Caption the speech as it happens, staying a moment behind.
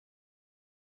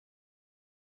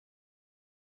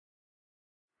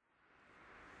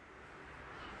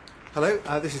Hello,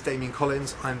 this is Damian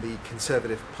Collins. I'm the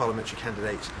Conservative parliamentary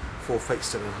candidate for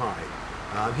Folkestone and Hyde.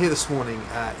 I'm here this morning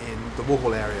in the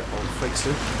Warhol area of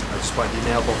Folkestone, just by the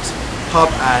Mailbox pub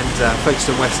and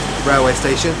Folkestone West railway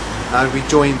station. We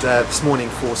joined this morning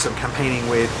for some campaigning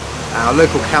with our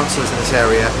local councillors in this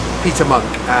area, Peter Monk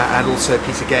and also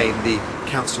Peter Gain, the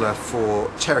councillor for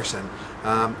Cheriton.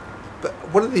 But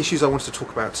one of the issues I wanted to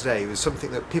talk about today was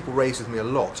something that people raise with me a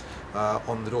lot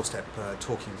on the doorstep,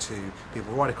 talking to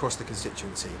people right across the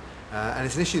constituency. And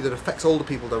it's an issue that affects older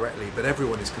people directly, but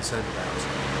everyone is concerned about.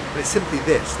 And it's simply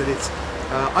this, that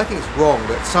I think it's wrong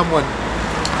that someone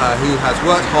who has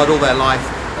worked hard all their life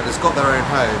and has got their own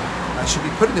home should be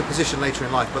put in a position later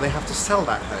in life where they have to sell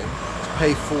that home to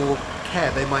pay for care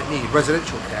they might need,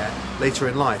 residential care, later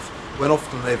in life, when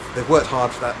often they've worked hard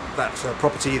for that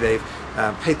property, they've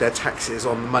paid their taxes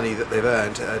on the money that they've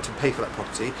earned to pay for that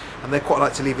property, and they'd quite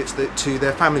like to leave it to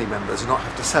their family members and not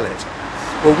have to sell it.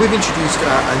 Well, we've introduced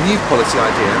a new policy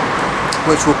idea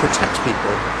which will protect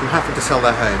people from having to sell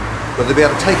their home, where they'll be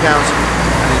able to take out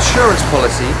an insurance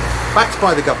policy backed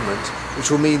by the government,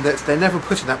 which will mean that they're never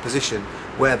put in that position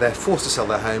where they're forced to sell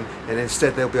their home, and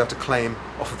instead they'll be able to claim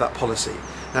off of that policy.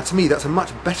 Now, to me, that's a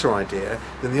much better idea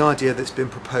than the idea that's been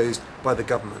proposed by the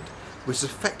government, which is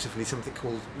effectively something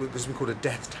has been called a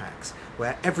death tax,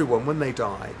 where everyone, when they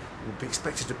die, will be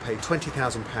expected to pay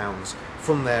 £20,000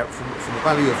 from the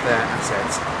value of their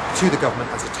assets to the government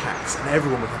as a tax, and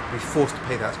everyone would have to be forced to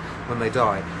pay that when they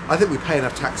die. I think we pay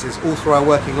enough taxes all through our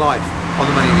working life on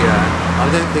the money we earn. I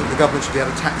don't think the government should be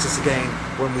able to tax us again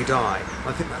when we die.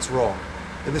 I think that's wrong.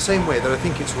 In the same way that I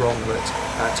think it's wrong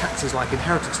that taxes like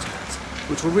inheritance tax,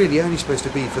 which were really only supposed to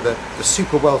be for the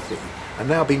super wealthy, are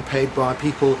now being paid by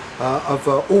people of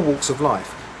all walks of life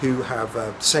who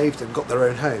have saved and got their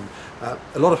own home.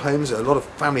 A lot of homes, a lot of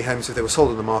family homes, if they were sold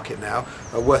in the market now,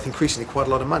 are worth increasingly quite a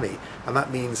lot of money, and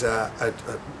that means an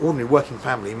ordinary working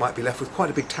family might be left with quite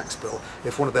a big tax bill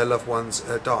if one of their loved ones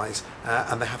dies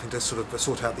and they're having to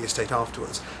sort out the estate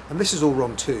afterwards. And this is all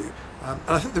wrong too. And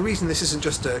I think the reason this isn't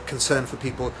just a concern for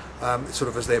people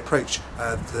as they approach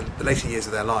the later years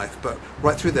of their life, but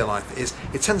right through their life, is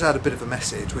it sends out a bit of a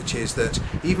message, which is that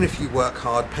even if you work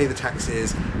hard, pay the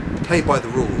taxes, play by the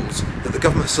rules, that the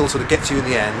government still sort of gets you in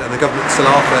the end, and the government still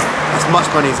after as much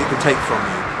money as it can take from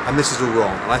you. And this is all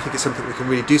wrong, and I think it's something we can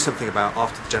really do something about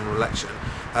after the general election.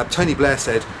 Tony Blair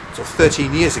said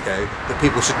 13 years ago that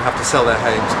people shouldn't have to sell their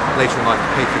homes later in life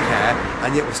to pay for care,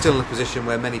 and yet we're still in a position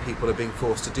where many people are being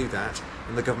forced to do that,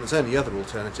 and the government's only other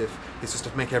alternative is just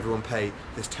to make everyone pay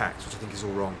this tax, which I think is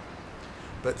all wrong.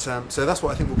 But so that's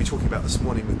what I think we'll be talking about this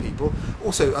morning with people.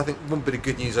 Also, I think one bit of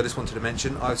good news I just wanted to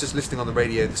mention. I was just listening on the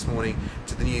radio this morning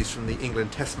to the news from the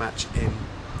England Test match in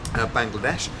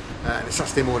Bangladesh, and it's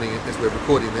Saturday morning as we're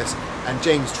recording this, and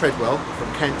James Tredwell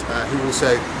from Kent, who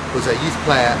also was a youth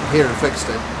player here in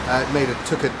Folkestone,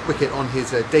 took a wicket on his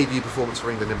debut performance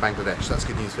for England in Bangladesh. That's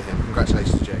good news for him.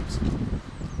 Congratulations, James.